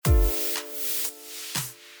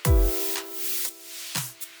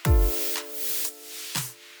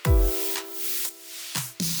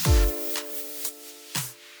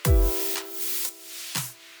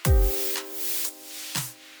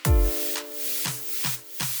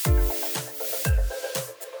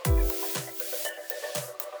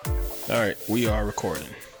All right, we are recording.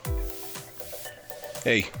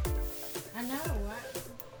 Hey, I know. What?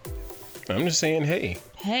 I'm just saying, hey.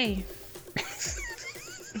 Hey.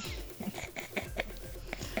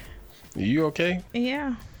 You okay?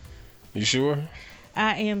 Yeah. You sure?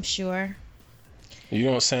 I am sure. You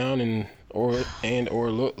don't sound or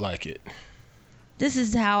look like it. This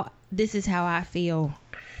is how I feel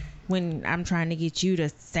when I'm trying to get you to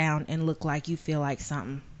sound and look like you feel like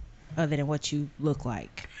something other than what you look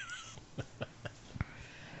like.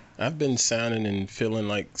 I've been sounding and feeling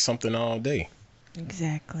like something all day.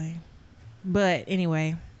 Exactly. But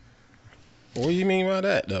anyway. What do you mean by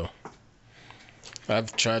that, though?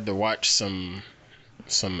 I've tried to watch some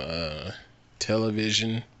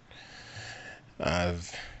television.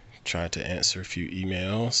 I've tried to answer a few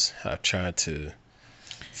emails. I've tried to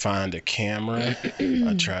find a camera.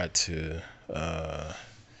 I tried to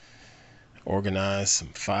organize some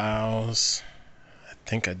files. I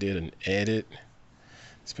think I did an edit.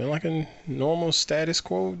 It's been like a normal status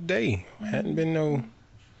quo day. Hadn't been no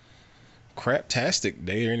craptastic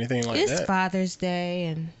day or anything like that. It's Father's Day,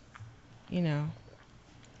 and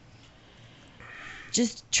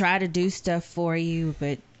just try to do stuff for you,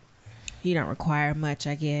 but you don't require much,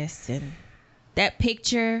 I guess. And that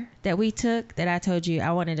picture that we took, that I told you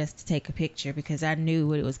I wanted us to take a picture because I knew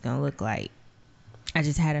what it was going to look like. I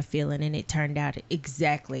just had a feeling, and it turned out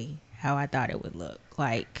exactly how I thought it would look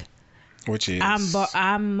like. Which is?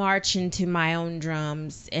 I'm marching to my own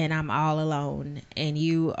drums, and I'm all alone, and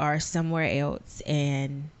you are somewhere else.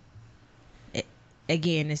 And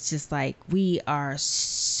again, it's just like we are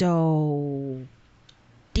so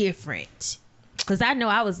different. Because I know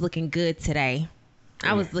I was looking good today.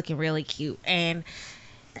 I was looking really cute, and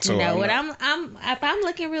So if I'm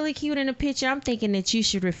looking really cute in a picture, I'm thinking that you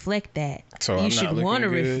should reflect that. So you I'm should not looking want to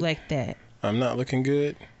good? reflect that. I'm not looking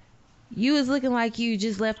good. You was looking like you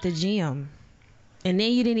just left the gym, and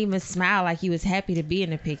then you didn't even smile like you was happy to be in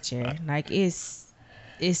the picture. Like it's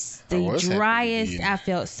the driest. I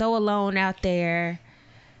felt so alone out there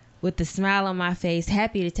with the smile on my face,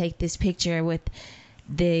 happy to take this picture with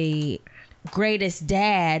the greatest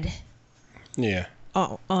dad. Yeah.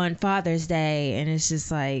 On Father's Day, and it's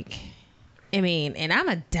just like, I mean, and I'm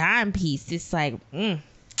a dime piece. It's like,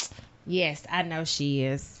 yes, I know she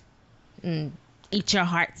is. Eat your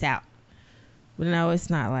hearts out. But no, it's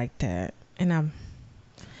not like that. And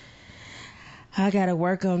I gotta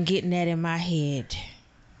work on getting that in my head.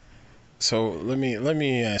 So let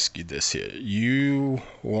me ask you this here. You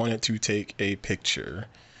wanted to take a picture,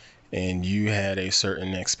 and you had a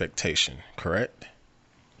certain expectation, correct?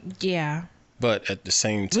 Yeah. But at the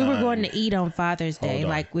same time, We were going to eat on Father's Day. Hold on.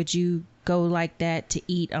 Like, would you go like that to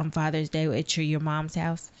eat on Father's Day at your mom's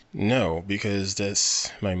house? No, because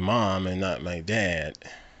that's my mom and not my dad.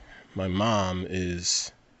 My mom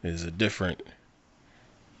is a different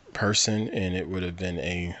person, and it would have been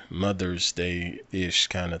a Mother's Day-ish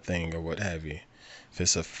kind of thing or what have you. If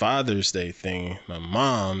it's a Father's Day thing, my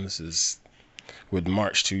mom's would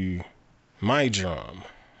march to my drum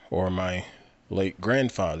or my late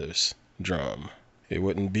grandfather's drum. It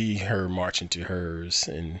wouldn't be her marching to hers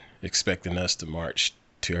and expecting us to march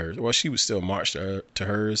to hers. Well, she would still march to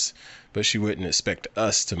hers, but she wouldn't expect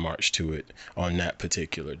us to march to it on that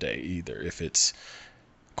particular day either, if it's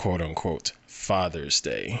quote unquote Father's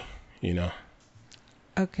Day,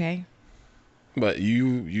 Okay. But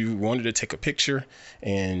you wanted to take a picture,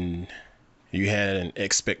 and you had an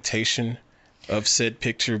expectation of said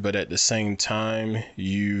picture, but at the same time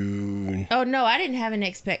you... Oh, no, I didn't have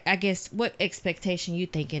I guess, what expectation you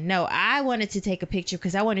thinking? No, I wanted to take a picture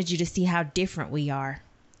because I wanted you to see how different we are.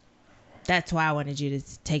 That's why I wanted you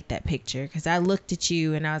to take that picture, because I looked at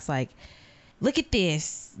you and I was like, look at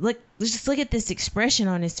this. Just look at this expression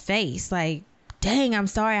on his face. Like, dang, I'm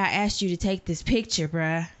sorry I asked you to take this picture,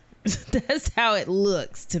 bruh. That's how it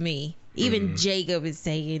looks to me. Even Jacob is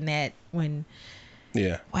saying that when...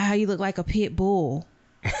 Yeah. Wow, you look like a pit bull.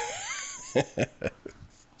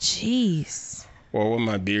 Jeez. Well, when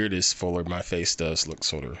my beard is fuller, my face does look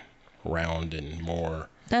sort of round and more...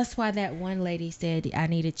 That's why that one lady said I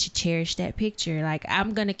needed to cherish that picture. Like,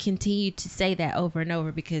 I'm going to continue to say that over and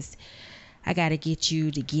over because I got to get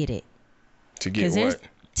you to get it. To get what?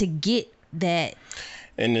 To get that.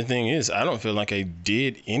 And the thing is, I don't feel like I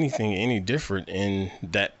did anything any different in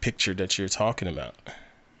that picture that you're talking about.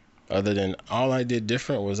 Other than all I did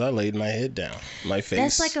different was I laid my head down. My face.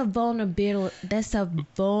 That's like a vulnerability. That's a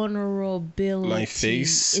vulnerability. My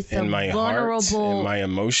face and my heart and my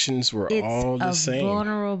emotions were all the same. It's a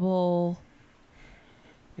vulnerable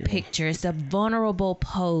picture. It's a vulnerable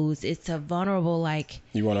pose. It's a vulnerable, like...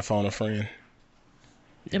 You want to phone a friend?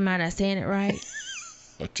 Am I not saying it right?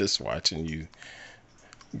 I'm just watching you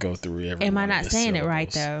go through every. Am I one of not the saying it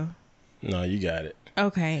right syllables. though? No, you got it.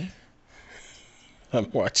 Okay. I'm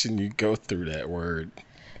watching you go through that word.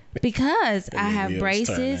 Because And I the have wheels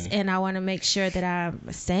braces turning. and I want to make sure that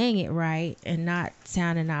I'm saying it right and not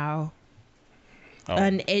sounding all All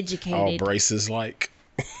uneducated. braces like.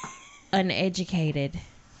 Uneducated.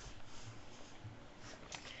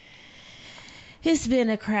 It's been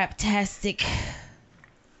a craptastic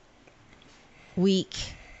week.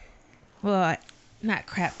 Well, not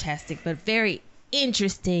craptastic, but very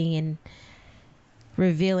interesting and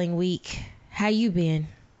revealing week. How you been?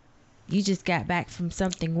 You just got back from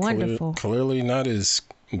something wonderful. Clearly not as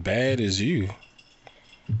bad as you.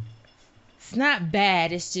 It's not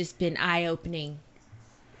bad. It's just been eye-opening.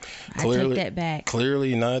 I Clearly, take that back.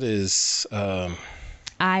 Clearly not as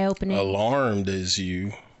Eye-opening. alarmed as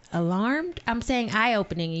you. Alarmed? I'm saying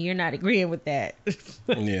eye-opening, and you're not agreeing with that.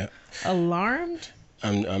 Yeah. Alarmed?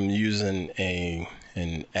 I'm using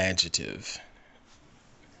an adjective.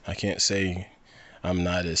 I can't say I'm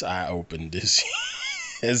not as eye-opened as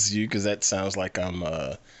as you, because that sounds like I'm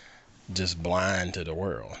just blind to the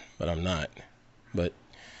world, but I'm not. But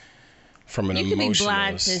from an You could be emotional,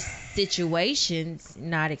 blind to situations,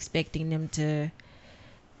 not expecting them to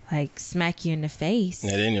like smack you in the face.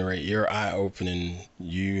 at any rate, your eye-opening,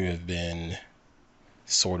 you have been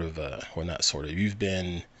sort of well, not sort of, you've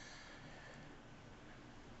been,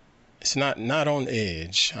 it's not on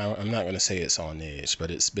edge. I'm not going to say it's on edge,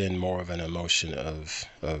 but it's been more of an emotion of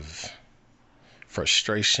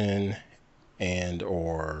frustration and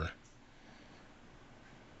or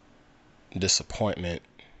disappointment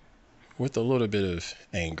with a little bit of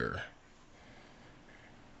anger.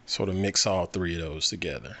 Sort of mix all three of those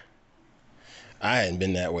together. I hadn't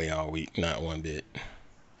been that way all week, not one bit.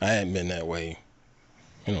 I hadn't been that way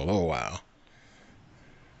in a little while.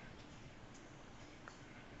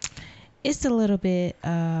 It's a little bit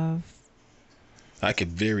of I could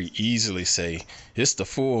very easily say it's the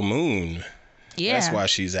full moon. yeah. That's why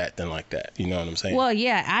she's acting like that. You know what I'm saying? Well,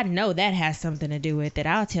 yeah, I know that has something to do with it.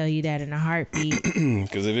 I'll tell you that in a heartbeat.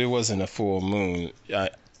 Because if it wasn't a full moon,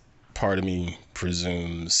 part of me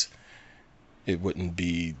presumes it wouldn't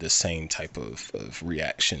be the same type of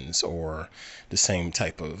reactions or the same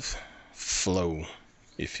type of flow,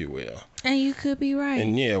 if you will. And you could be right.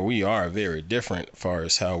 And yeah, we are very different as far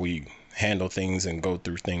as how we handle things and go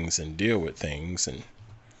through things and deal with things.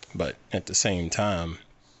 But at the same time,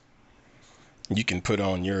 you can put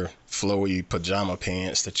on your flowy pajama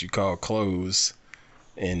pants that you call clothes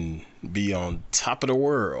and be on top of the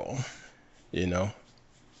world, you know,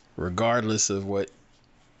 regardless of what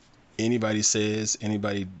anybody says,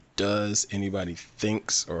 anybody does, anybody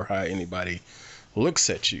thinks, or how anybody looks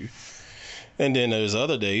at you. And then there's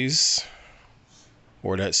other days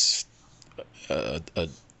where that's a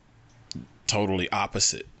totally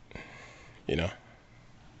opposite, you know.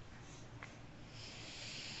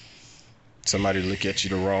 Somebody look at you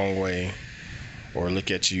the wrong way or look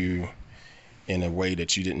at you in a way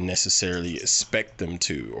that you didn't necessarily expect them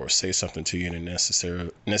to, or say something to you in a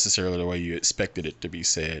necessarily the way you expected it to be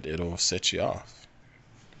said. It'll set you off.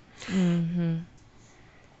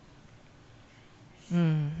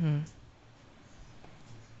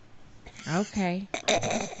 Okay.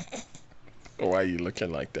 Why are you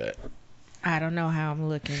looking like that? I don't know how I'm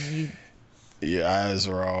looking. Your eyes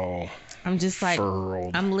are all I'm just like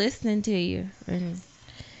furrowed, I'm listening to you and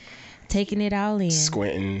taking it all in.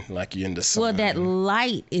 squinting like you're in the sun. Well, that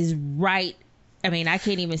light is right. I mean, I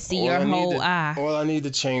can't even see your whole eye. Well, I need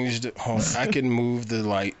to change the. I can move the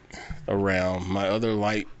light around. My other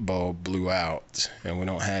light bulb blew out, and we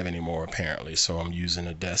don't have any more apparently. So I'm using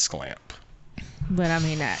a desk lamp. But I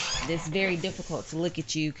mean, it's very difficult to look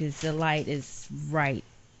at you because the light is right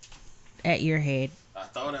at your head. I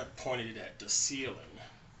thought I pointed it at the ceiling.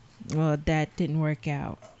 Well, that didn't work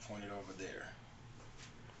out. I pointed over there,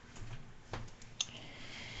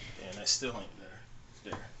 and I still ain't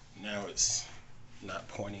there. There. Now it's not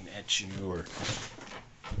pointing at you or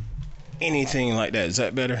anything like that. Is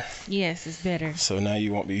that better? Yes, it's better. So now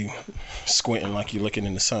you won't be squinting like you're looking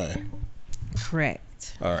in the sun.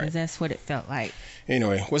 Correct. All right. Because that's what it felt like.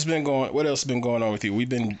 Anyway, what else has been going on with you? We've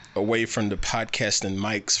been away from the podcasting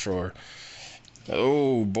mics for,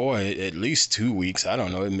 oh boy, at least 2 weeks. I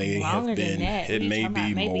don't know. It may Longer have been. than that. It What are you may talking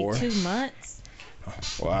be about? more. Maybe 2 months.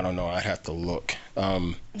 Well, I don't know. I'd have to look.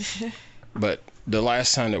 But the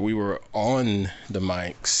last time that we were on the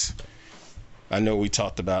mics, I know we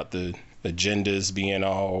talked about the agendas being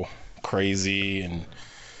all crazy and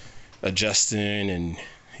adjusting, and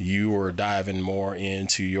you were diving more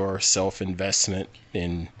into your self-investment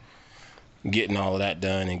in getting all of that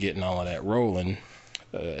done and getting all of that rolling.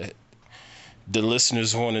 The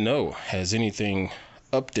listeners want to know, has anything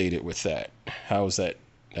updated with that? How's that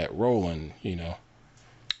rolling, you know?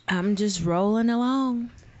 I'm just rolling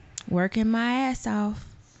along, working my ass off.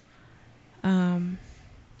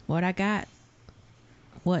 What I got,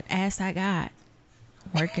 what ass I got,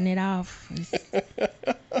 working it off.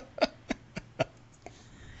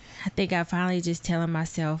 I think I finally just telling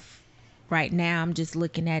myself right now I'm just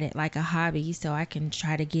looking at it like a hobby so I can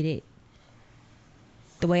try to get it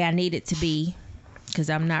the way I need it to be because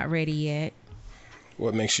I'm not ready yet.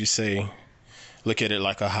 What makes you say look at it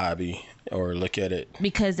like a hobby or look at it?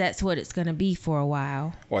 Because that's what it's going to be for a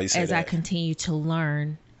while. Why you say as that? I continue to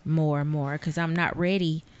learn more and more because I'm not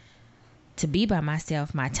ready to be by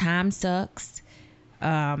myself. My time sucks.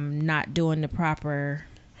 Not doing the proper.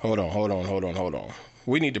 Hold on.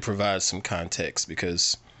 We need to provide some context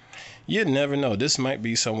because you never know. This might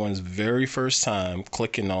be someone's very first time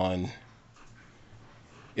clicking on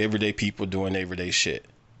everyday people doing everyday shit.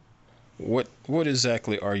 What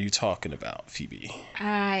exactly are you talking about, Phoebe?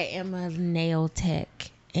 I am a nail tech,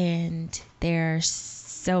 and there are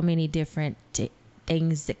so many different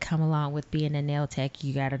things that come along with being a nail tech.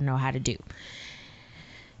 You got to know how to do.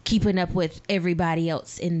 Keeping up with everybody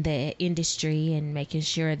else in the industry and making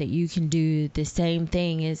sure that you can do the same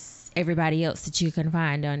thing as everybody else that you can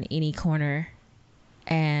find on any corner.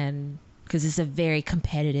 And because it's a very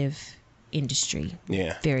competitive industry.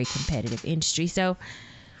 Yeah. Very competitive industry. So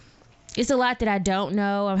it's a lot that I don't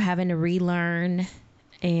know. I'm having to relearn,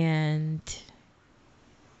 and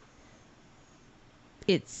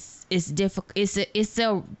it's difficult. It's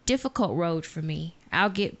a difficult road for me.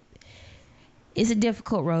 It's a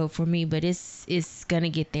difficult road for me, but it's gonna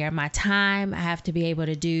get there. My time, I have to be able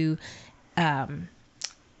to do a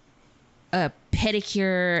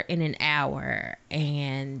pedicure in an hour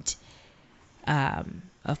and a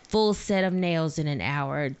full set of nails in an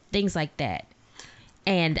hour, things like that.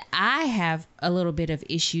 And I have a little bit of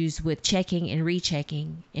issues with checking and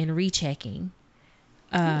rechecking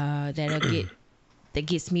that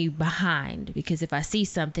gets me behind, because if I see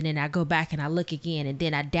something and I go back and I look again and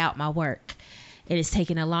then I doubt my work, and it's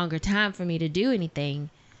taking a longer time for me to do anything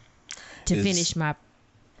to finish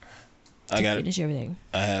everything.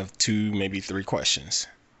 I have 2, maybe 3 questions.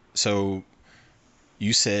 So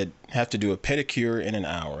you said have to do a pedicure in an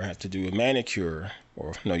hour, have to do a manicure,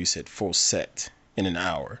 or no, you said full set in an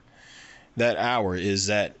hour. That hour, is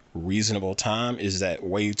that reasonable time? Is that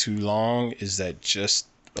way too long? Is that just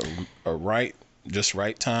a right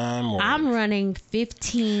time? Or? I'm running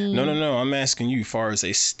 15. No. I'm asking you, far as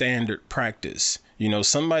a standard practice. You know,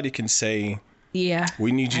 somebody can say, yeah,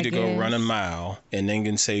 we need you to go run a mile, and then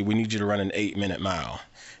can say, we need you to run an 8-minute mile.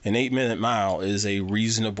 An 8-minute mile is a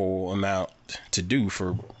reasonable amount to do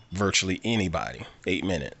for virtually anybody. 8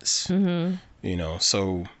 minutes. Mm-hmm. You know,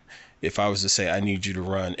 so if I was to say I need you to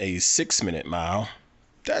run a 6-minute mile,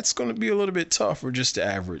 that's going to be a little bit tough for just the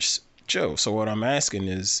average Joe. So what I'm asking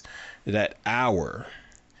is that hour.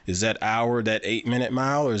 Is that hour that 8-minute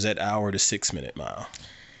mile, or is that hour the 6-minute mile?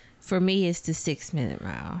 For me, it's the 6-minute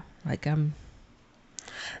mile. Like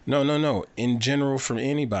No. In general, for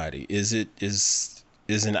anybody, is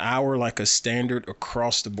an hour like a standard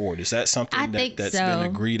across the board? Is that something that's been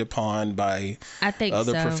agreed upon by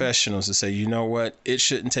other professionals to say, you know what, it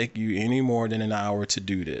shouldn't take you any more than an hour to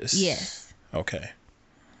do this? Yes. Okay.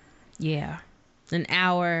 Yeah. An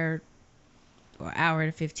hour or hour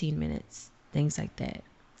to 15 minutes, things like that.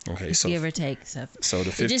 Okay, so give or take stuff. So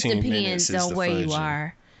the 15 minutes is the where fudging. you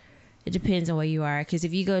are. It depends on where you are, because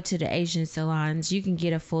if you go to the Asian salons, you can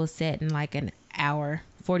get a full set in like an hour,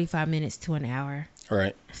 45 minutes to an hour.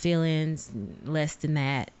 Right. Fill-ins less than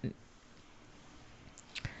that.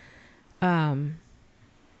 And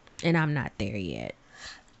I'm not there yet.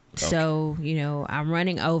 Okay. So, you know, I'm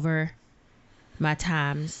running over my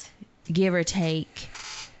times, give or take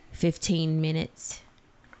 15 minutes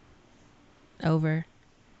over.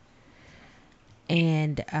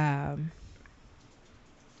 And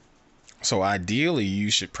so ideally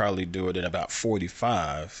you should probably do it in about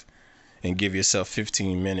 45 and give yourself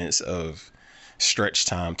 15 minutes of stretch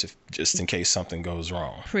time to just in case something goes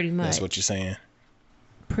wrong. Pretty much. That's what you're saying?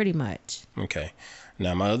 Pretty much. Okay.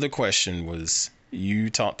 Now my other question was, you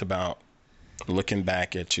talked about looking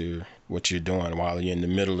back at what you're doing while you're in the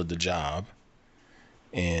middle of the job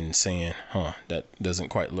and saying, that doesn't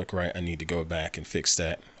quite look right. I need to go back and fix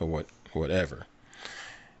that, or whatever.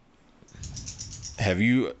 Have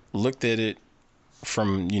you looked at it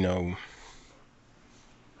from, you know,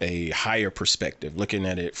 a higher perspective, looking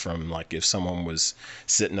at it from like if someone was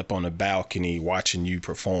sitting up on a balcony watching you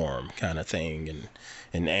perform kind of thing,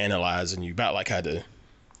 and analyzing you, about like how the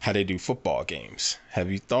how they do football games.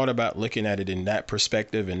 Have you thought about looking at it in that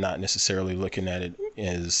perspective and not necessarily looking at it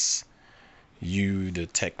as you, the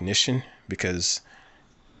technician? Because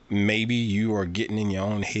maybe you are getting in your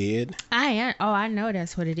own head. I know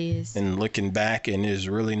that's what it is. And looking back, and there's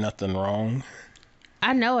really nothing wrong.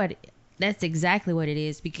 I know it. That's exactly what it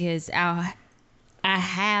is, because I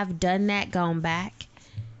have done that, gone back,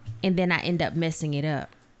 and then I end up messing it up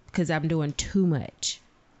because I'm doing too much.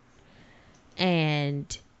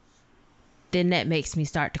 And then that makes me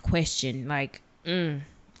start to question, like,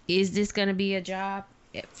 is this going to be a job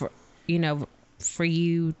for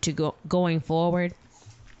you to go going forward?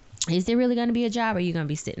 Is it really going to be a job, or are you going to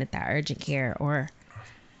be sitting at the urgent care or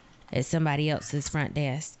at somebody else's front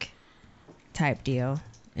desk type deal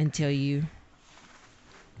until you...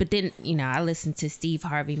 But then, I listened to Steve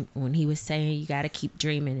Harvey when he was saying you got to keep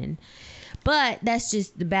dreaming. But that's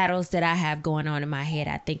just the battles that I have going on in my head.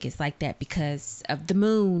 I think it's like that because of the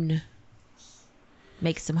moon.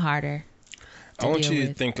 Makes them harder to I want deal you to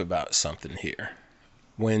with. think about something here.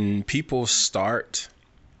 When people start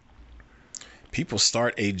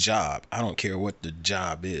a job, I don't care what the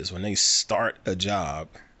job is. When they start a job,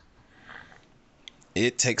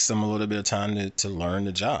 it takes them a little bit of time to learn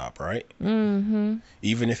the job, right? Mm-hmm.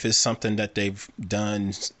 Even if it's something that they've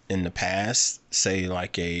done in the past, let's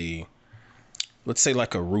say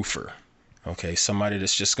like a roofer. Okay, somebody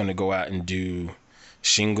that's just going to go out and do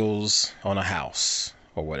shingles on a house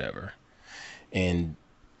or whatever. And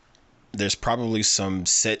there's probably some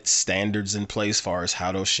set standards in place as far as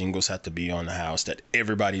how those shingles have to be on the house that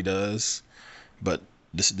everybody does. But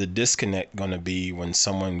the disconnect going to be when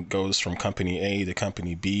someone goes from company A to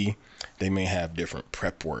company B, they may have different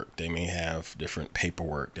prep work. They may have different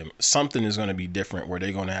paperwork. Something is going to be different where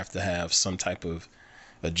they're going to have some type of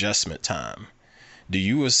adjustment time. Do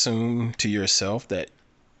you assume to yourself that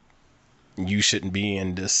you shouldn't be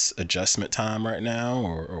in this adjustment time right now,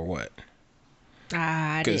 or what?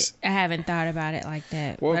 I haven't thought about it like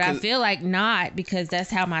that. Well, but I feel like not, because that's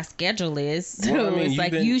how my schedule is. So Well, I mean, it's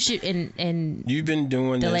like you should, and you've been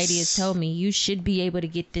doing the this. lady has told me you should be able to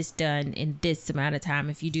get this done in this amount of time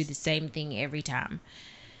if you do the same thing every time.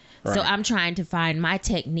 Right. So I'm trying to find my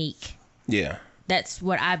technique. Yeah. That's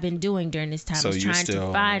what I've been doing during this time. So is you're trying still to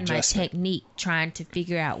on find my adjustment. technique, trying to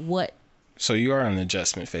figure out what. So you are in the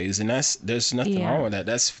adjustment phase, and there's nothing wrong with that.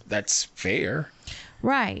 That's fair.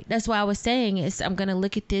 Right. That's why I was saying I'm going to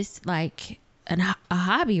look at this like a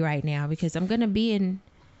hobby right now, because I'm going to be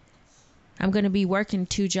working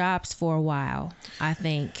 2 jobs for a while, I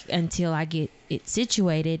think, until I get it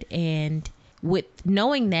situated. And with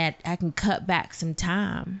knowing that, I can cut back some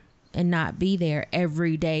time and not be there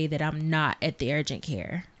every day that I'm not at the urgent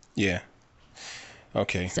care. Yeah.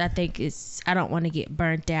 Okay. So I think I don't want to get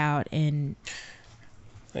burnt out, and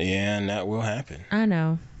Yeah, and that will happen. I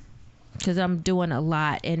know, because I'm doing a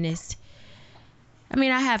lot, and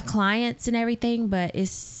I have clients and everything, but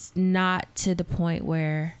it's not to the point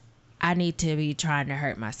where I need to be trying to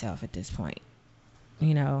hurt myself at this point.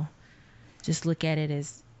 Just look at it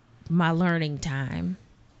as my learning time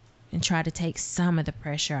and try to take some of the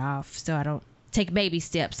pressure off, so I don't take baby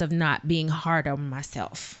steps of not being hard on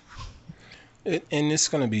myself. And it's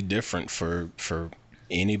going to be different for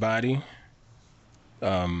anybody.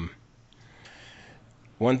 One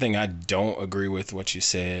thing I don't agree with what you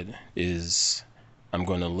said is I'm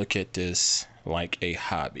going to look at this like a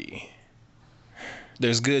hobby.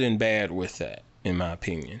 There's good and bad with that, in my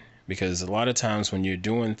opinion, because a lot of times when you're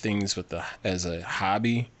doing things as a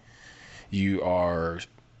hobby, your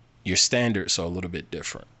standards are a little bit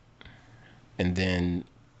different. And then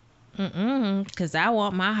Because I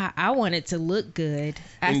want it to look good.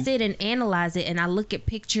 I sit and analyze it, and I look at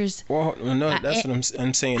pictures. Well, no, that's what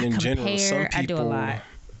I'm saying. In general, some people, I do a lot.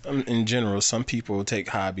 In general, some people take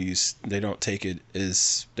hobbies. They don't take it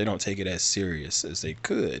as serious as they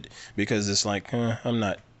could, because it's like, I'm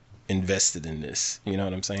not invested in this. You know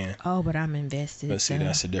what I'm saying? Oh, but I'm invested. But see,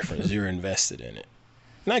 that's the difference. You're invested in it,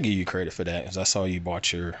 and I give you credit for that, because I saw you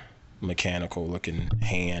bought your mechanical looking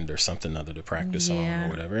hand or something other to practice on or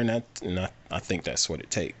whatever, and I think that's what it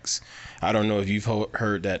takes. I don't know if you've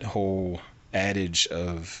heard that whole adage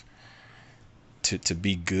of to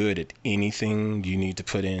be good at anything, you need to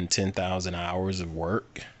put in 10,000 hours of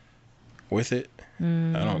work with it.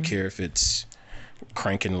 I don't care if it's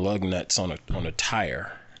cranking lug nuts on a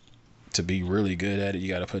tire. To be really good at it, you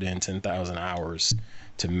got to put in 10,000 hours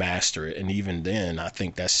to master it, and even then, I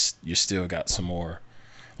think you still got some more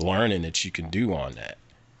learning that you can do on that.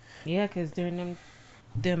 Yeah, because during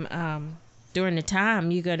during the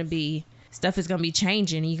time, stuff is gonna be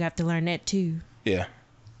changing, and you have to learn that too. Yeah.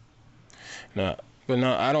 No,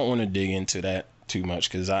 I don't want to dig into that too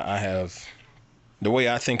much because I have the way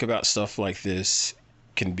I think about stuff like this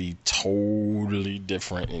can be totally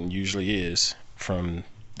different and usually is from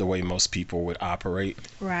the way most people would operate,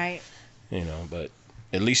 Right. but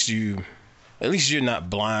at least you're not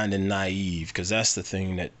blind and naive, because that's the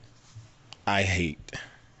thing that I hate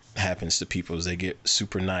happens to people is they get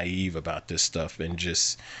super naive about this stuff and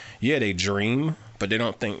just, yeah, they dream, but they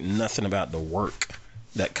don't think nothing about the work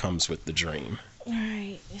that comes with the dream.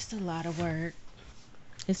 Right. It's a lot of work.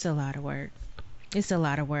 It's a lot of work. It's a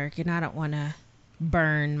lot of work, and I don't want to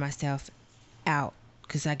burn myself out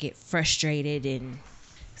because I get frustrated and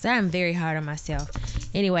because I'm very hard on myself.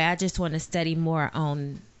 Anyway, I just want to study more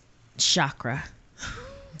on chakra.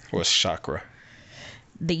 What's chakra?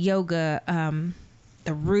 The yoga,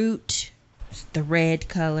 the root, the red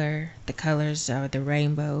color, the colors are the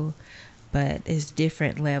rainbow, but there's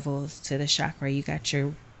different levels to the chakra. You got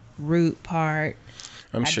your root part.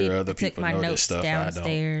 I'm sure other took people my know this notes stuff.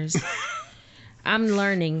 downstairs. I'm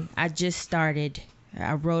learning. I just started.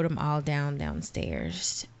 I wrote them all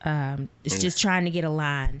downstairs. It's just trying to get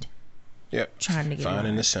aligned. Yep. Trying to get Find in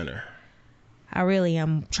aligned. the center. I really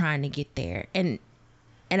am trying to get there. And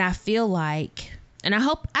I feel like, and I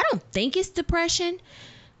don't think it's depression,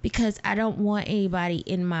 because I don't want anybody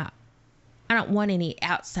I don't want any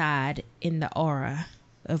outside in the aura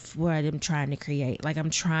of what I'm trying to create. Like, I'm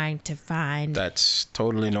trying to find. That's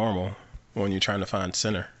totally normal when you're trying to find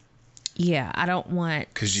center. Yeah, I don't want.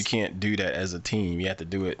 Because you can't do that as a team. You have to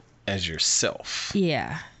do it as yourself.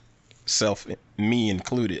 Yeah. Self, me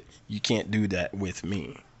included. You can't do that with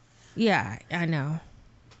me. Yeah, I know.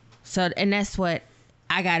 So, and that's what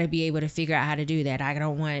I got to be able to figure out how to do that. I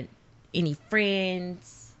don't want any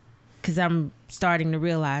friends, because I'm starting to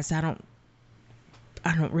realize I don't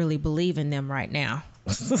really believe in them right now.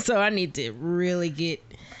 So I need to really get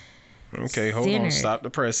Okay, hold on. centered. Stop the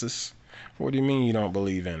presses. What do you mean you don't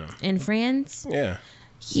believe in them? And friends, Yeah.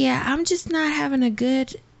 yeah, I'm just not having a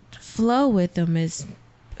good flow with them as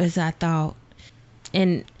I thought.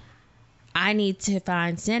 And I need to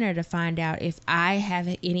find center to find out if I have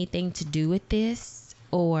anything to do with this,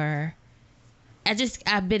 or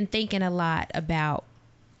I've been thinking a lot about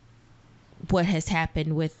what has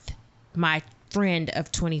happened with my friend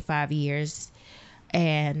of 25 years.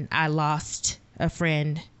 And I lost a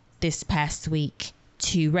friend this past week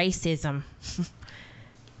to racism.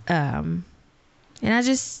 And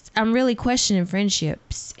I'm really questioning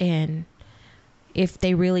friendships and if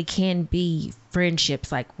they really can be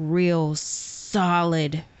friendships, like real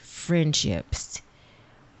solid friendships,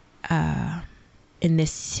 in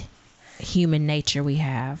this human nature we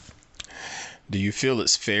have. Do you feel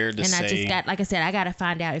it's fair to And say... I just got, like I said, I got to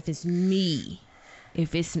find out if it's me,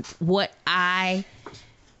 if it's what I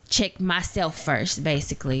check myself first,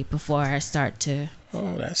 basically, before I start to.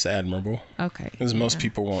 Oh, that's admirable. Okay. Because most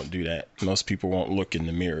people won't do that. Most people won't look in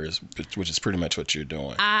the mirrors, which is pretty much what you're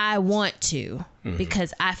doing. I want to,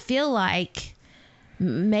 because I feel like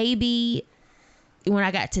maybe when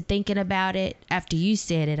I got to thinking about it after you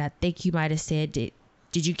said it, I think you might have said,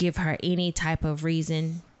 did you give her any type of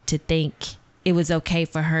reason to think it was okay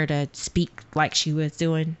for her to speak like she was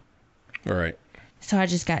doing? All right. So I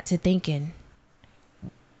just got to thinking,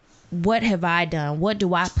 what have I done? What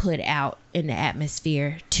do I put out in the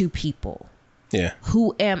atmosphere to people? Yeah.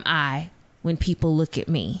 Who am I when people look at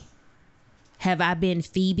me? Have I been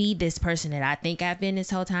Phoebe, this person that I think I've been this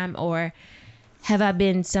whole time? Or have I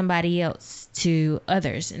been somebody else to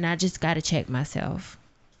others? And I just got to check myself.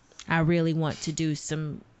 I really want to do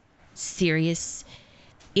some serious,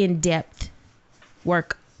 in-depth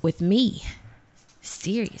work with me.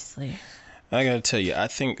 Seriously. I gotta tell you, I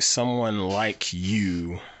think someone like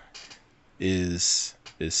you is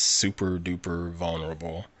super duper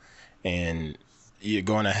vulnerable, and you're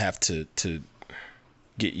gonna have to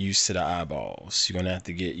get used to the eyeballs. You're gonna have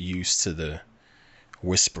to get used to the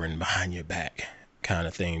whispering behind your back kind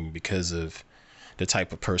of thing, because of the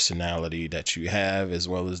type of personality that you have, as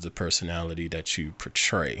well as the personality that you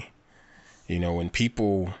portray. You know, when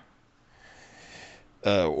people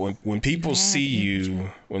when people see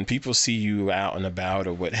you out and about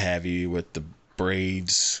or what have you, with the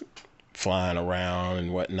braids flying around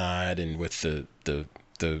and whatnot, and with the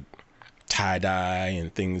tie-dye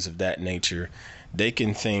and things of that nature, they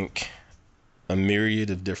can think a myriad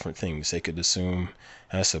of different things. They could assume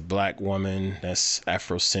that's a black woman, that's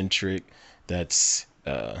Afrocentric, that's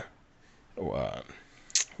what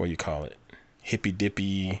do you call it, hippy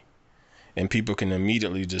dippy, and people can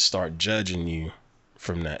immediately just start judging you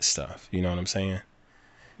from that stuff. You know what I'm saying?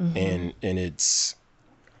 And it's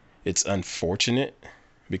unfortunate,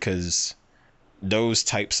 because those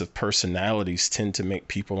types of personalities tend to make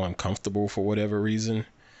people uncomfortable for whatever reason.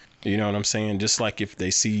 You know what I'm saying? Just like if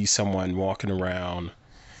they see someone walking around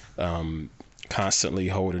constantly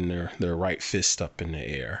holding their right fist up in the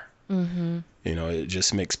air. You know, it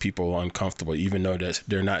just makes people uncomfortable, even though that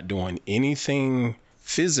they're not doing anything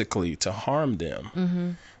physically to harm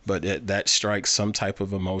them. But that strikes some type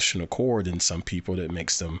of emotional chord in some people that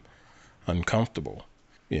makes them uncomfortable,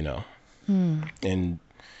 you know. And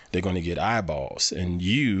they're going to get eyeballs. And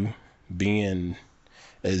you, being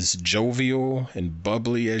as jovial and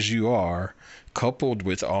bubbly as you are, coupled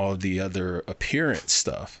with all the other appearance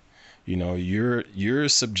stuff, you know, you're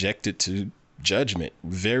subjected to judgment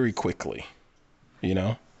very quickly, you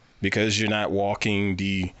know, because you're not walking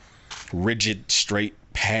the rigid straight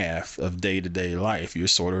path of day-to-day life. You're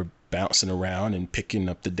sort of bouncing around and picking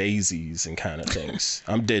up the daisies and kind of things.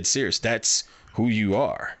 I'm dead serious. That's who you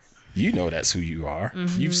are. You know that's who you are.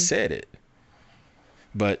 You've said it.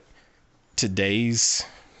 But today's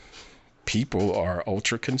people are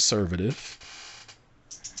ultra conservative.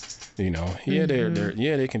 You know,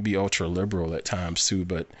 they can be ultra liberal at times too,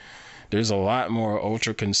 but there's a lot more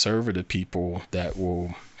ultra conservative people that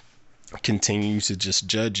will continue to just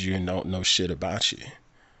judge you and don't know shit about you.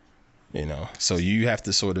 You know, so you have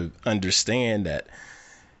to sort of understand that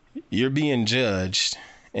you're being judged,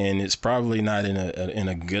 and it's probably not in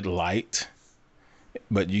a good light,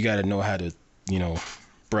 but you got to know how to, you know,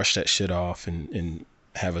 brush that shit off and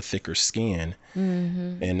have a thicker skin.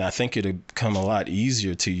 And I think it'll come a lot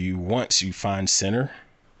easier to you once you find center.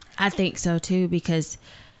 I think so too, because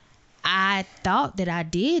I thought that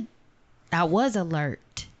I was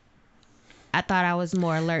alert. I thought I was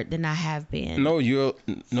more alert than I have been. No, you're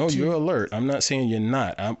alert. I'm not saying you're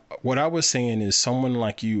not. What I was saying is someone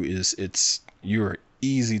like you you're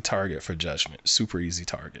easy target for judgment. Super easy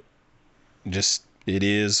target. Just, it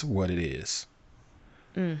is what it is.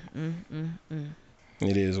 It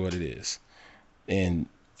is what it is. And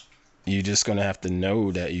you're just going to have to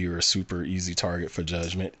know that you're a super easy target for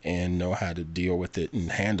judgment and know how to deal with it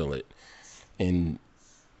and handle it. And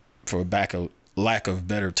for lack of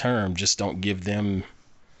better term, just don't give them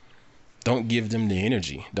the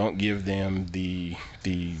energy. Don't give them the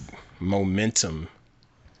momentum,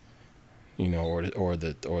 you know, or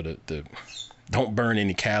the don't burn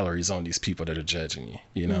any calories on these people that are judging you,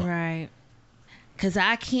 you know? Right. 'Cause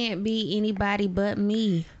I can't be anybody but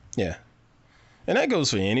me. Yeah. And that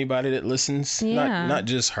goes for anybody that listens, not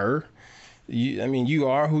just her. You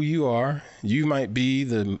are who you are. You might be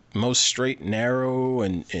the most straight, narrow,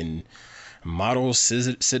 and model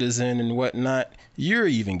citizen and whatnot. You're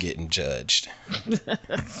even getting judged. You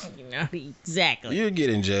know, exactly. You're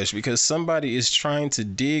getting judged because somebody is trying to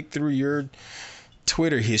dig through your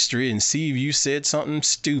Twitter history and see if you said something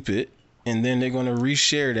stupid, and then they're going to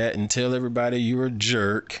reshare that and tell everybody you're a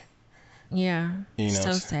jerk. Yeah. You know,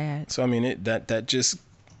 so sad. So I mean,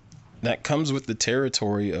 that comes with the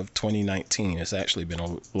territory of 2019. It's actually been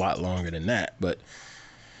a lot longer than that, but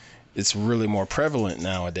it's really more prevalent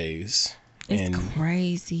nowadays. It's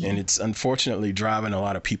crazy. And it's unfortunately driving a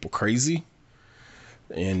lot of people crazy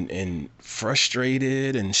and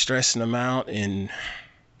frustrated and stressing them out. And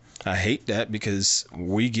I hate that because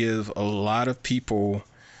we give a lot of people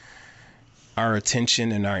our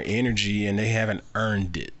attention and our energy, and they haven't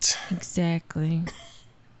earned it. Exactly.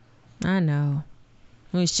 I know.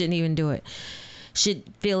 We shouldn't even do it. Should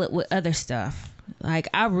fill it with other stuff. Like,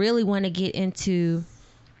 I really want to get into...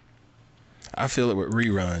 I feel it with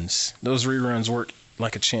reruns. Those reruns work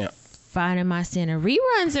like a champ. Finding my center.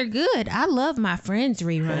 Reruns are good. I love my friends'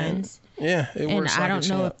 reruns. Yeah, it And works I like don't a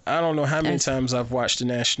know champ. I don't know how many times I've watched the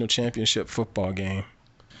national championship football game.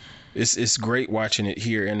 It's great watching it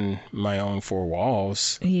here in my own four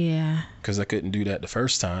walls. Yeah. Because I couldn't do that the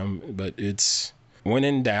first time. But it's, when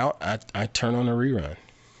in doubt, I turn on a rerun.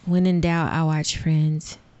 When in doubt, I watch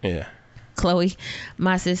Friends. Yeah. Chloe,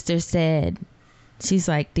 my sister said, she's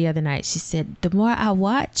like, the other night, she said, the more I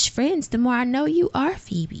watch Friends, the more I know you are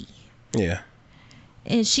Phoebe. Yeah.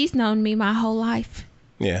 And she's known me my whole life.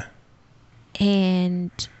 Yeah.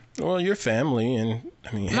 And... well, your family, and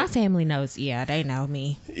I mean, my family knows. Yeah, they know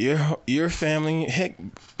me. Your family, heck,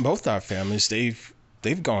 both our families, they've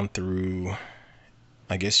gone through,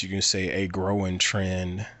 I guess you can say, a growing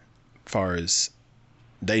trend, as far as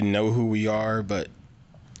they know who we are, but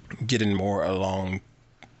getting more along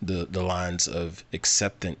the lines of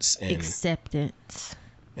acceptance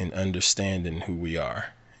and understanding who we are.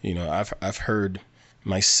 You know, I've heard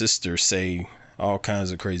my sister say all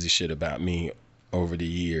kinds of crazy shit about me over the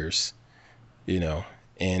years, you know,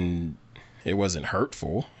 and it wasn't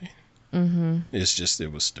hurtful.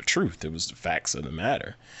 It was the truth. It was the facts of the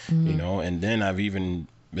matter, you know. And then I've even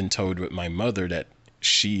been told with my mother that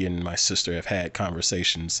she and my sister have had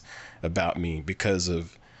conversations about me because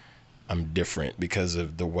of I'm different, because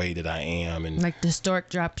of the way that I am. And Like the stork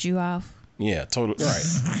dropped you off. yeah, totally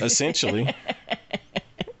right. Essentially.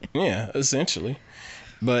 Yeah, essentially.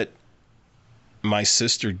 But my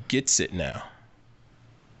sister gets it now.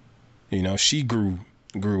 You know, she grew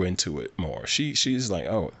into it more. She's like,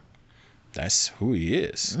 oh, that's who he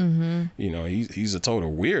is. You know, he's a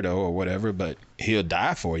total weirdo or whatever, but he'll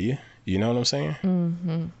die for you. You know what I'm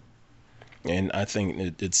saying? And I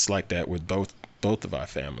think it's like that with both of our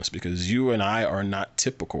families, because you and I are not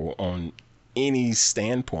typical on any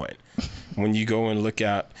standpoint. When you go and look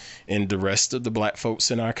out in the rest of the black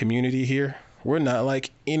folks in our community here, we're not like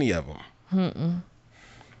any of them.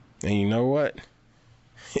 And you know what?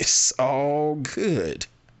 It's all good.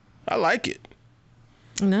 I like it.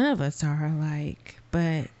 None of us are alike,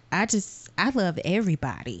 but I love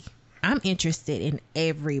everybody. I'm interested in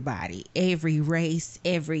everybody, every race,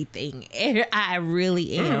 everything. I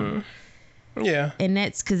really am. Yeah. And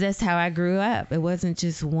that's because that's how I grew up. It wasn't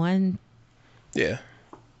just one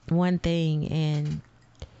thing. And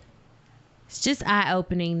it's just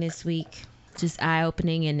eye-opening this week. Just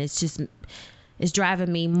eye-opening. And it's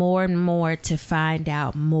driving me more and more to find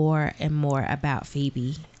out more and more about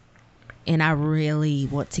Phoebe. And I really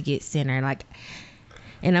want to get centered.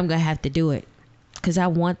 And I'm going to have to do it. Because I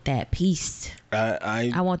want that peace.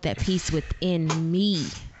 I want that peace within me.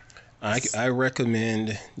 I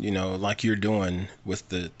recommend, you know, like you're doing with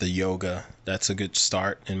the yoga. That's a good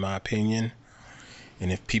start, in my opinion.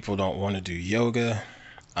 And if people don't want to do yoga,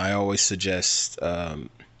 I always suggest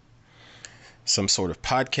some sort of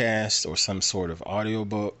podcast or some sort of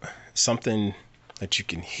audiobook, something that you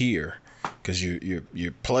can hear, because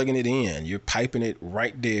you're plugging it in, you're piping it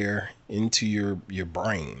right there into your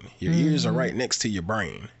brain. Your ears are right next to your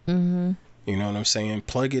brain. You know what I'm saying?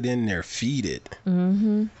 Plug it in there, feed it,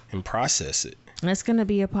 and process it. That's going to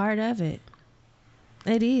be a part of it.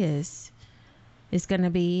 It is. It's going to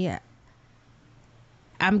be.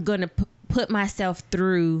 I'm going to put myself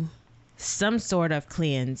through some sort of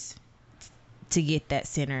cleanse to get that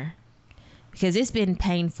center, because it's been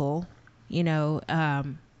painful, you know,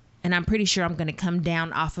 and I'm pretty sure I'm going to come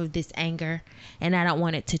down off of this anger, and I don't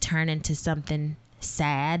want it to turn into something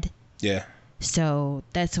sad. Yeah. So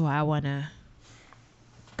that's why I want to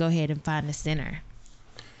go ahead and find the center.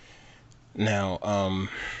 Now,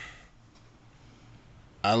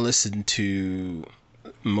 I listen to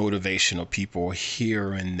motivational people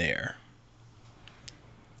here and there.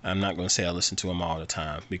 I'm not going to say I listen to them all the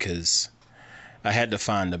time, because I had to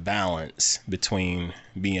find a balance between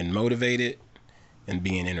being motivated and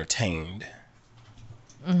being entertained.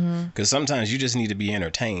 Because sometimes you just need to be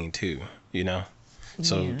entertained too, you know?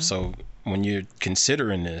 So when you're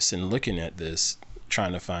considering this and looking at this,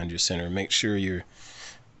 trying to find your center, make sure you're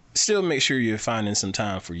finding some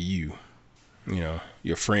time for you know,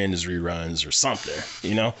 your Friends reruns or something,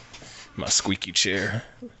 you know, my squeaky chair.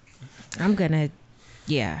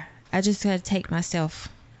 I just gotta take myself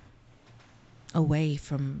away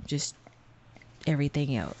from just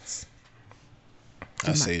everything else.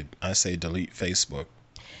 I say delete Facebook.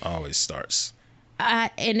 Always starts.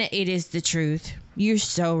 And it is the truth. You're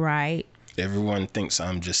so right. Everyone thinks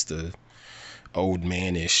I'm just a old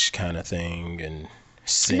manish kind of thing, and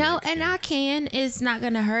cynic. No, and I can. It's not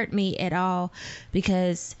gonna hurt me at all,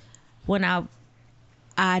 because when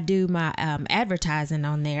I do my advertising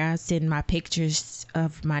on there, I send my pictures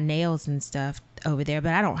of my nails and stuff over there,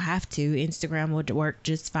 but I don't have to. Instagram would work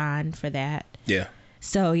just fine for that. Yeah.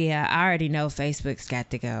 So yeah, I already know Facebook's got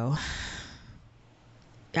to go.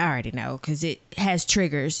 I already know, because it has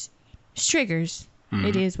triggers. It's triggers.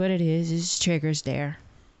 It is what it is. It's triggers there.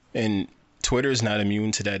 And Twitter's not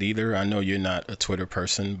immune to that either. I know you're not a Twitter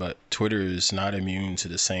person, but Twitter is not immune to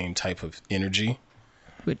the same type of energy.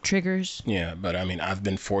 With triggers? Yeah, but I mean, I've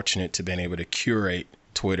been fortunate to been able to curate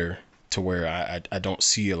Twitter to where I don't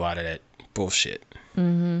see a lot of that bullshit. You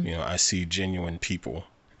know, I see genuine people.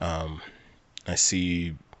 I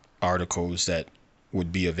see articles that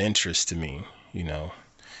would be of interest to me, you know.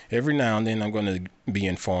 Every now and then I'm going to be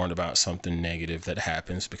informed about something negative that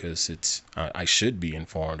happens, because I should be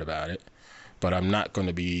informed about it, but I'm not going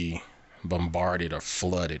to be bombarded or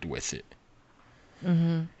flooded with it.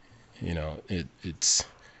 You know, it's...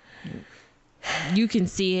 You can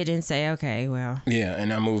see it and say, okay, well... Yeah,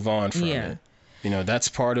 and I move on from it. You know, that's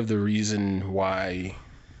part of the reason why...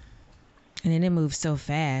 And then it moves so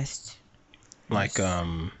fast. Like,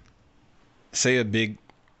 say a big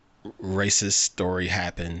racist story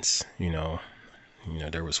happens, you know,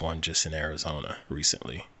 There was one just in Arizona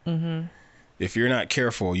recently. Mm-hmm. If you're not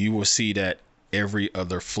careful, you will see that every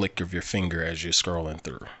other flick of your finger as you're scrolling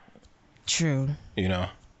through. True.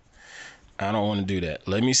 I don't want to do that.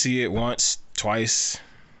 Let me see it once, twice.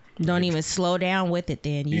 Don't even slow down with it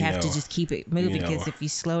then. You have to know, just keep it moving, you know. because if you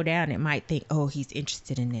slow down, it might think, oh, he's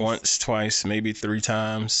interested in this. Once, twice, maybe 3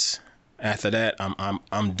 times. After that,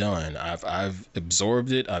 I'm done. I've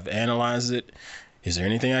absorbed it. I've analyzed it. Is there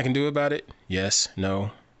anything I can do about it? Yes,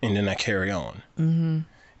 no, and then I carry on. Mm-hmm.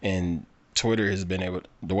 And Twitter has been able,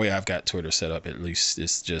 the way I've got Twitter set up, at least,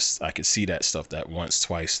 it's just, I could see that stuff that once,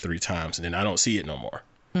 twice, 3 times, and then I don't see it no more.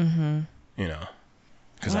 Mm-hmm.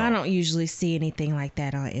 Well, I don't usually see anything like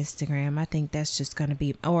that on Instagram. I think that's just going to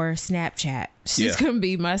be, or Snapchat. It's just going to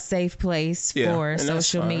be my safe place for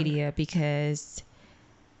social media, because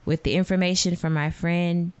with the information from my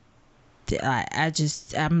friend,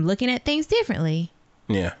 I'm looking at things differently.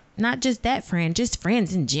 Yeah. Not just that friend, just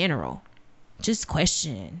friends in general. Just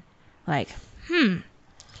questioning. Like,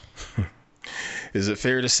 Is it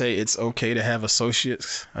fair to say it's okay to have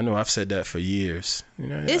associates? I know I've said that for years.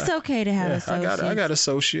 It's okay to have associates. I got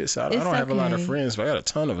associates. I don't have a lot of friends, but I got a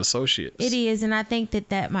ton of associates. It is, and I think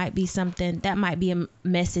that might be something, that might be a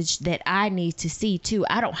message that I need to see too.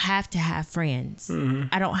 I don't have to have friends. Mm-hmm.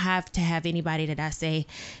 I don't have to have anybody that I say,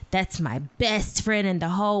 that's my best friend in the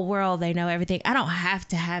whole world. They know everything. I don't have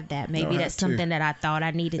to have that. Maybe that's something that I thought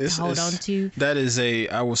I needed to hold on to. That is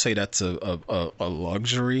I will say that's a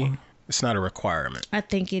luxury. It's not a requirement. I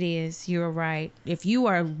think it is. You're right. If you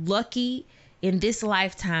are lucky in this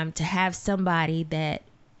lifetime to have somebody that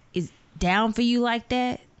is down for you like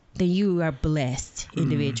that, then you are blessed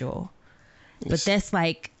individual. But that's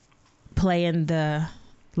like playing the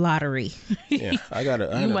lottery. Yeah, I have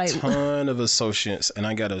a ton of associates, and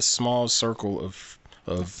I got a small circle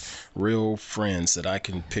of real friends that I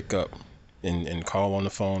can pick up and call on the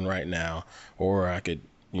phone right now, or I could,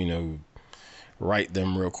 write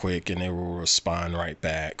them real quick and they will respond right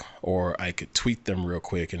back, or I could tweet them real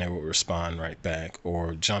quick and they will respond right back,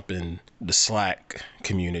 or jump in the Slack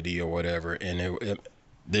community or whatever, and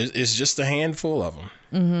it's just a handful of them.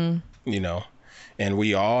 Mm-hmm. And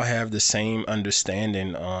we all have the same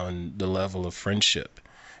understanding on the level of friendship.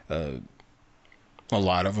 A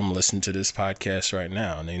lot of them listen to this podcast right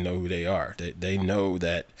now, and they know who they are. They know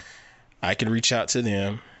that I can reach out to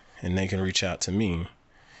them and they can reach out to me.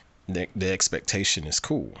 The expectation is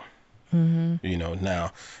cool. Mm-hmm.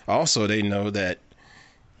 Now also they know that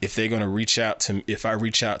if they're going to if I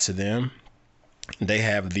reach out to them, they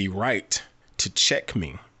have the right to check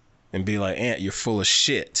me and be like, Aunt, you're full of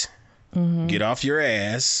shit. Mm-hmm. Get off your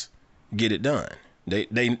ass, get it done. They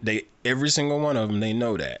every single one of them, they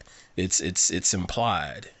know that it's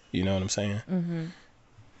implied. You know what I'm saying? Mm-hmm.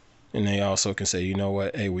 And they also can say, you know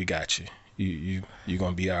what? Hey, we got you. You're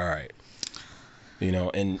going to be all right.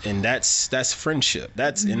 And that's friendship.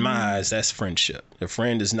 That's in my eyes, that's friendship. A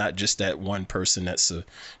friend is not just that one person that's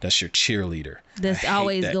your cheerleader. That's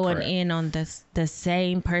always going in on the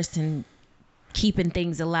same person, keeping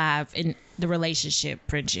things alive in the relationship,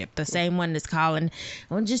 friendship. The same one that's calling,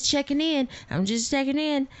 I'm just checking in.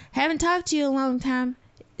 Haven't talked to you in a long time.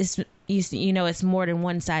 It's it's more than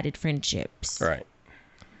one-sided friendships. Right.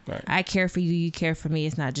 I care for you, you care for me.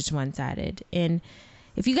 It's not just one-sided. And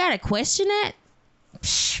if you got to question that,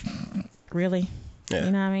 really? Yeah.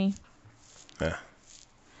 You know what I mean? Yeah.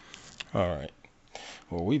 All right.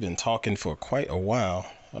 Well, we've been talking for quite a while.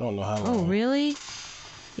 I don't know how long. Oh, really?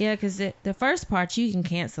 Yeah, because the first part, you can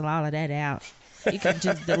cancel all of that out. You can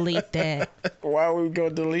just delete that. Why are we going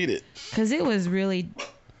to delete it? Because it was really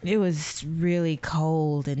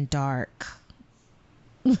cold and dark.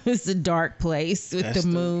 It's a dark place with the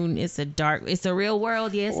moon. It's a real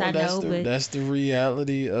world. Yes, I know, but that's the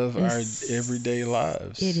reality of our everyday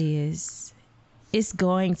lives. It is. It's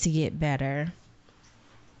going to get better.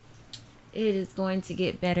 It is going to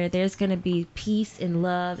get better. There's going to be peace and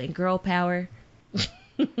love and girl power.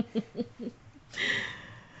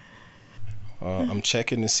 I'm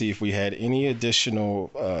checking to see if we had any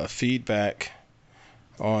additional feedback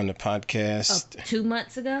on the podcast 2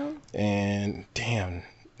 months ago, and damn,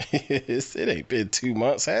 it ain't been 2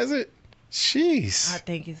 months, has it? Jeez, I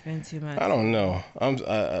think it's been 2 months. I don't know.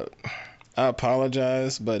 I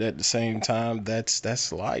apologize, but at the same time,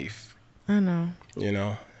 that's life. I know.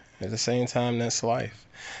 At the same time, that's life.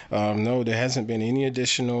 No, there hasn't been any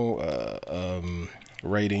additional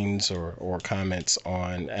ratings or comments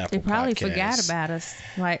on Apple They probably Podcasts. forgot about us.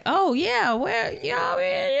 Like, oh yeah, where y'all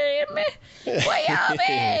been? Where y'all been?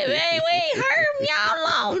 Man, we ain't heard from y'all a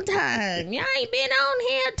long time. Y'all ain't been on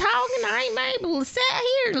here talking. I ain't been able to sit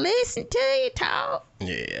here and listen to you talk.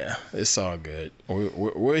 Yeah, it's all good.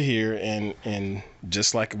 We're here, and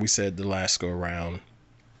just like we said the last go around,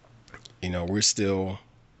 we're still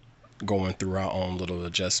going through our own little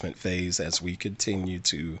adjustment phase as we continue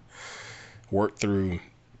to work through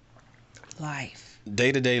Life.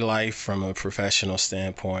 day-to-day life from a professional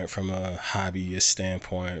standpoint, from a hobbyist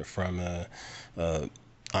standpoint, from a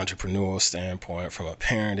entrepreneurial standpoint, from a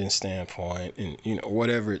parenting standpoint, and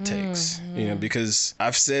whatever it takes. Because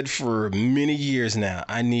I've said for many years now,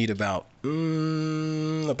 I need about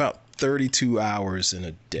 32 hours in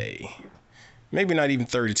a day. Maybe not even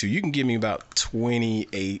 32. You can give me about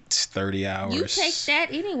 28, 30 hours. You take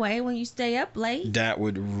that anyway when you stay up late. That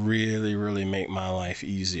would really, really make my life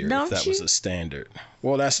easier Don't if that you? was a standard.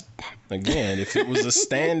 Well, that's, again, if it was a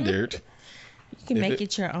standard, You can make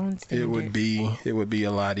it your own standard. it would be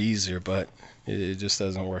a lot easier, but it just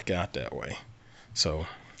doesn't work out that way. So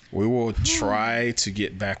we will try to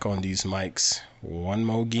get back on these mics one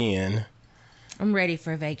more again I'm ready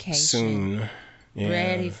for vacation. soon. Yeah.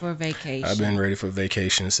 Ready for vacation. I've been ready for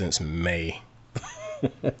vacation since May.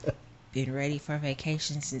 Been ready for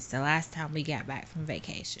vacation since the last time we got back from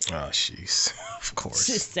vacation. Oh, jeez. Of course.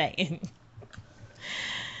 Just saying.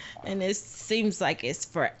 And it seems like it's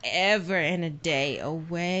forever and a day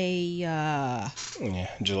away. Yeah,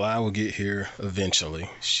 July will get here eventually.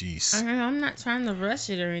 Jeez. I'm not trying to rush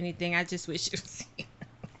it or anything. I just wish it was here.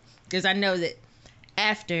 Because I know that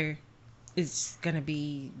after it's going to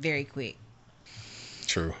be very quick.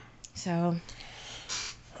 True. So,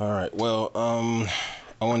 All right. Well,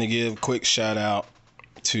 I want to give a quick shout out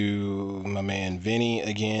to my man Vinny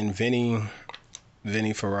again.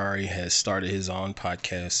 Vinny Ferrari has started his own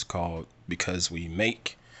podcast called Because We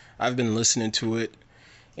Make. I've been listening to it,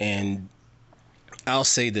 and I'll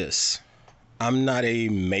say this: I'm not a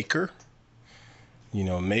maker.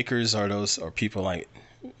 Makers are people like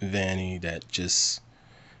Vinny that just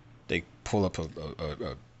they pull up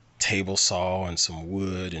a table saw and some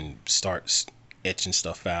wood and start etching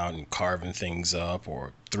stuff out and carving things up,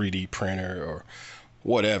 or 3D printer or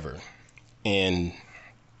whatever. And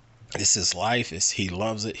it's his life. He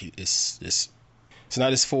loves it. It's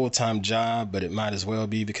not his full-time job, but it might as well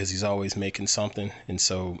be because he's always making something. And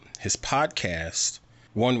so his podcast,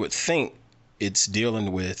 one would think it's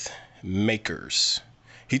dealing with makers.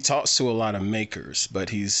 He talks to a lot of makers, but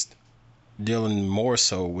he's dealing more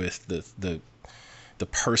so with the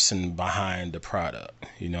person behind the product,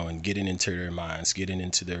 and getting into their minds, getting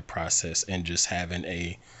into their process, and just having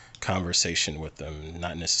a conversation with them,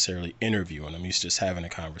 not necessarily interviewing them. He's just having a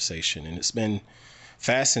conversation. And it's been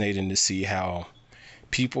fascinating to see how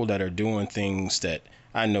people that are doing things that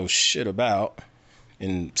I know shit about,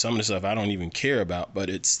 and some of the stuff I don't even care about, but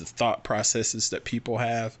it's the thought processes that people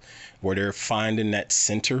have where they're finding that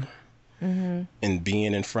center and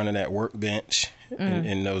being in front of that workbench,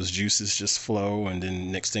 and those juices just flow. And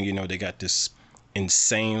then next thing you know, they got this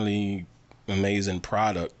insanely amazing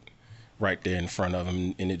product right there in front of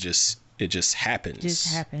them, and it just happens.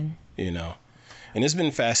 just happen. And it's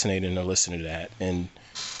been fascinating to listen to that. And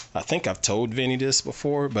I think I've told Vinny this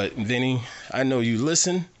before, but Vinny, I know you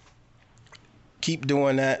listen. Keep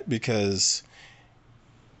doing that, because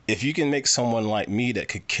if you can make someone like me that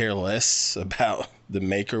could care less about the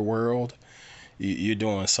maker world, you're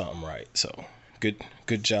doing something right. So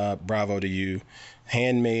good job. Bravo to you.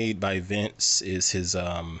 Handmade by Vince is his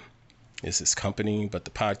company, but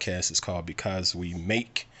the podcast is called Because We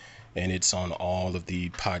Make, and it's on all of the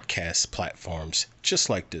podcast platforms, just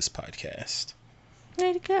like this podcast.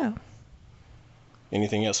 Way to go.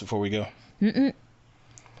 Anything else before we go? Mm-mm.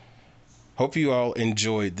 Hope you all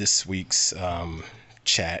enjoyed this week's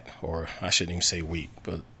chat, or I shouldn't even say week,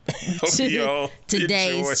 but hope you all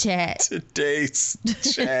Today's chat. Today's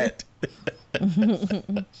chat.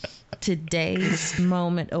 Today's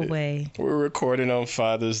moment away. We're recording on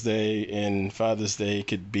Father's Day, and Father's Day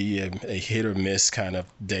could be a hit or miss kind of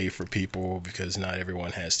day for people, because not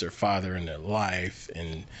everyone has their father in their life,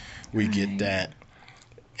 and we get that.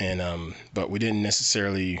 And but we didn't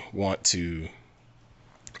necessarily want to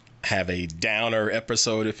have a downer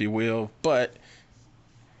episode, if you will, but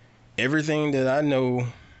everything that I know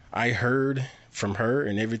I heard from her,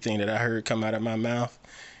 and everything that I heard come out of my mouth,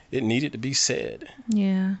 it needed to be said.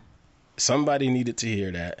 Yeah. Somebody needed to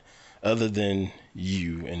hear that other than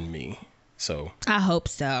you and me. So I hope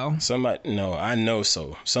so. I know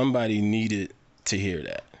so. Somebody needed to hear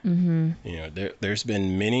that. You know, there's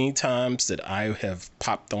been many times that I have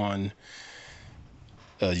popped on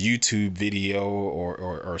a YouTube video or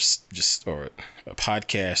a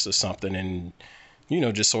podcast or something, and you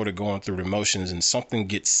know, just sort of going through the motions, and something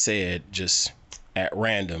gets said just at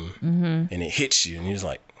random, and it hits you, and you're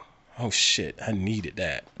like, oh shit, I needed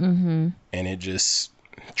that, and it just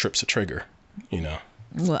trips a trigger, you know.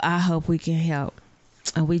 Well, I hope we can help,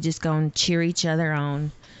 and we just gonna cheer each other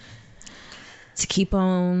on to keep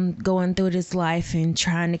on going through this life and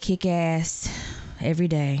trying to kick ass every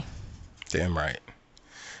day. Damn right.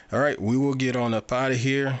 All right, we will get on up out of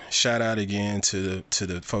here. Shout out again to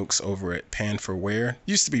the folks over at Pan for Wear.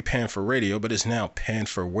 Used to be Pan for Radio, but it's now Pan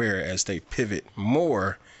for Wear as they pivot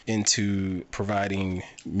more into providing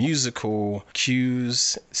musical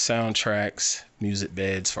cues, soundtracks, music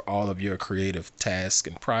beds for all of your creative tasks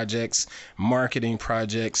and projects, marketing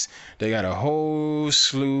projects. They got a whole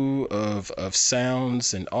slew of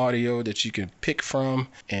sounds and audio that you can pick from,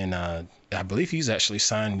 and I believe he's actually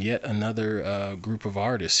signed yet another group of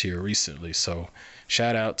artists here recently. So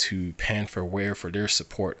shout out to Pan for Wear for their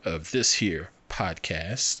support of this here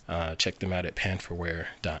podcast. Check them out at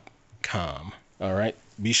panforwear.com. All right.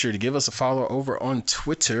 Be sure to give us a follow over on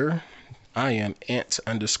Twitter. I am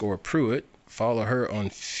Ant_Pruitt. Follow her on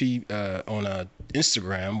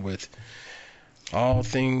Instagram with all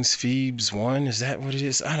things Phoebes1. Is that what it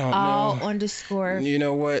is? I don't know. _ You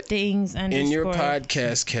know what? things _ In your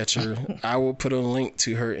podcast catcher, I will put a link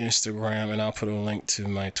to her Instagram, and I'll put a link to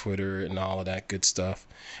my Twitter and all of that good stuff.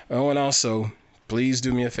 Oh, and also, please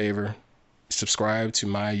do me a favor. Subscribe to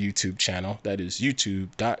my YouTube channel. That is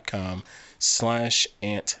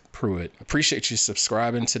youtube.com/AntPruitt. Appreciate you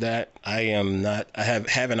subscribing to that.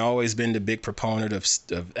 haven't always been the big proponent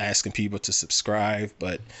of asking people to subscribe,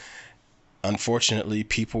 but unfortunately,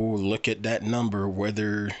 people look at that number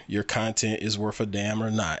whether your content is worth a damn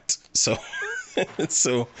or not. So,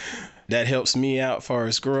 so that helps me out as far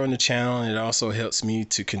as growing the channel, and it also helps me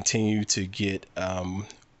to continue to get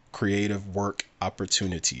creative work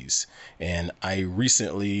opportunities. And I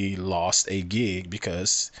recently lost a gig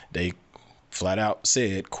because they flat out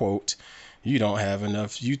said, quote, "You don't have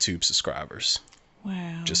enough YouTube subscribers."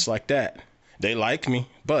 Wow. Just like that. They like me,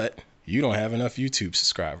 but you don't have enough YouTube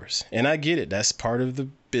subscribers. And I get it. That's part of the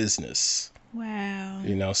business. Wow.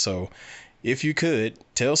 You know, so if you could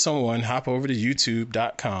tell someone, hop over to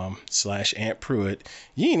youtube.com/AntPruitt.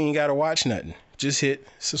 You ain't even got to watch nothing. Just hit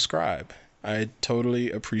subscribe. I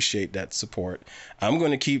totally appreciate that support. I'm going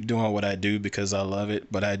to keep doing what I do because I love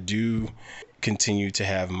it, but I do continue to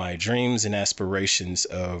have my dreams and aspirations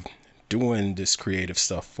of doing this creative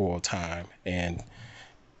stuff full time. And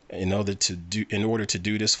in order to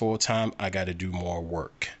do this full time, I got to do more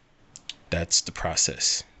work. That's the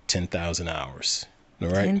process. 10,000 hours. All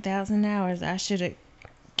right. 10,000 hours. I should have.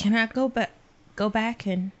 Can I go back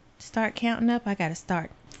and start counting up? I got to start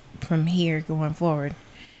from here going forward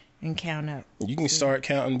and count up. You can start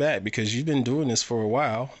counting back because you've been doing this for a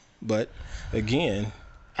while. But again,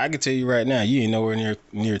 I can tell you right now, you ain't nowhere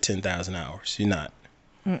near 10,000 hours. You're not.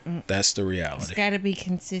 That's the reality. It's got to be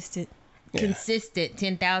consistent. Yeah. Consistent.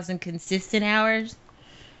 10,000 consistent hours.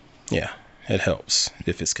 Yeah, it helps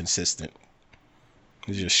if it's consistent.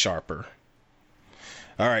 It's just sharper.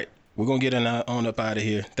 All right, we're going to get on up out of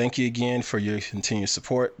here. Thank you again for your continued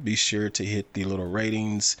support. Be sure to hit the little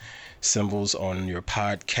ratings symbols on your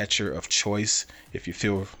podcatcher of choice. If you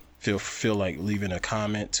feel like leaving a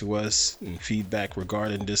comment to us and feedback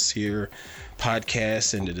regarding this here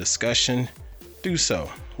podcast and the discussion, do so.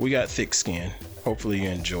 We got thick skin. Hopefully you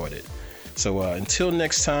enjoyed it. So until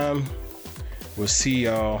next time, we'll see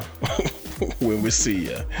y'all when we see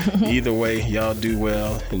ya. Either way, y'all do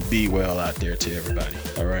well and be well out there to everybody.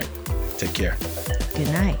 All right. Take care. Good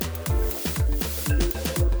night.